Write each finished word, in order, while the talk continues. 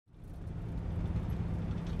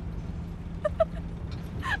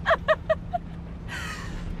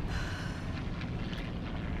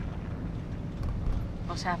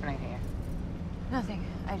fuck's happening here? Nothing.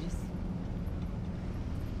 I just...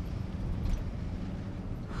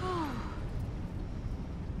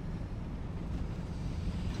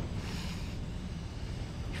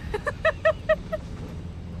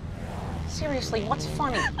 Seriously, what's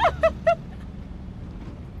funny?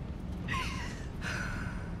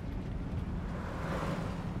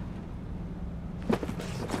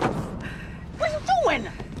 What are you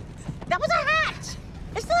doing? That was a hat!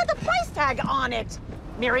 It still had the price tag on it!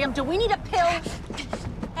 Miriam, do we need a pill?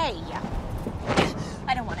 Hey.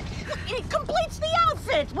 I don't want it. It completes the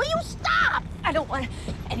outfit! Will you stop? I don't want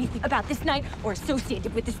anything about this night or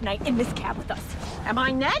associated with this night in this cab with us. Am I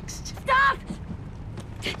next? Stop!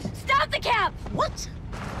 Stop the cab! What?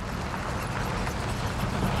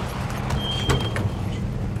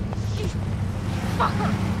 You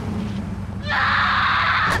fucker!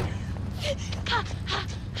 Ah!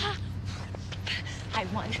 I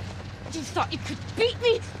won. You thought you could beat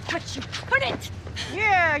me, but you couldn't!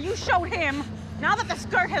 Yeah, you showed him. Now that the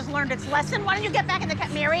skirt has learned its lesson, why don't you get back in the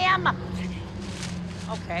cab, Miriam?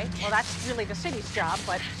 Okay, well, that's really the city's job,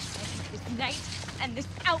 but... This night, and this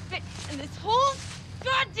outfit, and this whole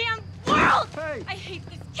goddamn world! Hey! I hate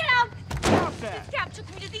this cab! Stop that! This cab took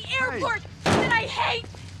me to the airport that I hate!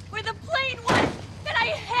 Where the plane was that I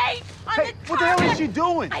hate! On Hey, the what the hell carpet. is she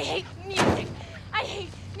doing? I hate music! I hate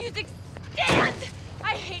music stands!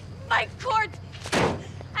 I hate mic cords!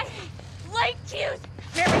 I hate light cues!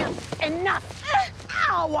 Miriam, enough!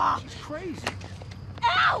 Ow! She's crazy.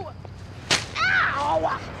 Ow!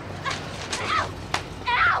 Ow! Ow!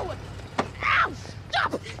 Ow! Ow!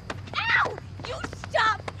 Stop! Ow! You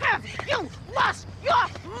stop! Have you lost your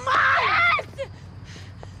mind? Yes!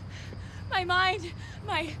 My mind,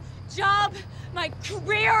 my job, my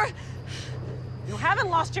career. You haven't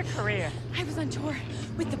lost your career. I was on tour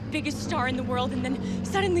with the biggest star in the world, and then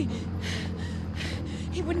suddenly,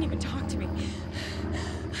 he wouldn't even talk to me.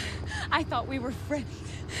 I thought we were friends.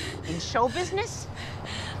 In show business?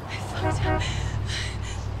 I thought...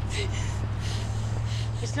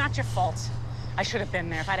 It's not your fault. I should have been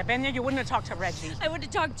there. If I'd have been there, you wouldn't have talked to Reggie. I would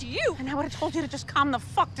have talked to you. And I would have told you to just calm the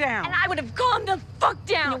fuck down. And I would have calmed the fuck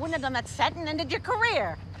down. And you wouldn't have done that set and ended your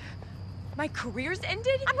career. My career's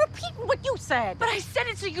ended? I'm repeating what you said. But I said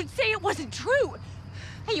it so you'd say it wasn't true.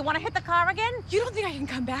 Hey, you want to hit the car again? You don't think I can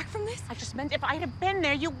come back from this? I just meant if I'd have been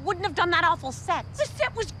there, you wouldn't have done that awful set. The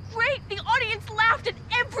set was great. The audience laughed at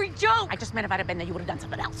every joke. I just meant if I'd have been there, you would have done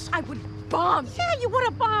something else. I would have bombed. Yeah, you would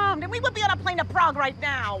have bombed, and we would be on a plane to Prague right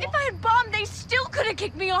now. If I had bombed, they still could have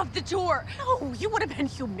kicked me off the tour. No, you would have been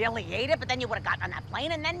humiliated, but then you would have gotten on that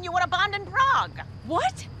plane, and then you would have bombed in Prague.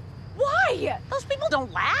 What? Why? Those people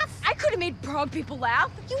don't laugh. I could have made Prague people laugh.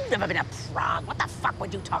 You've never been to Prague. What the fuck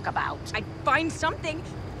would you talk about? I'd find something.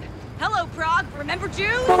 Hello, Prague. Remember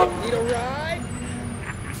Jews? Need a ride?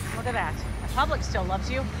 Look at that. The public still loves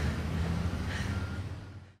you.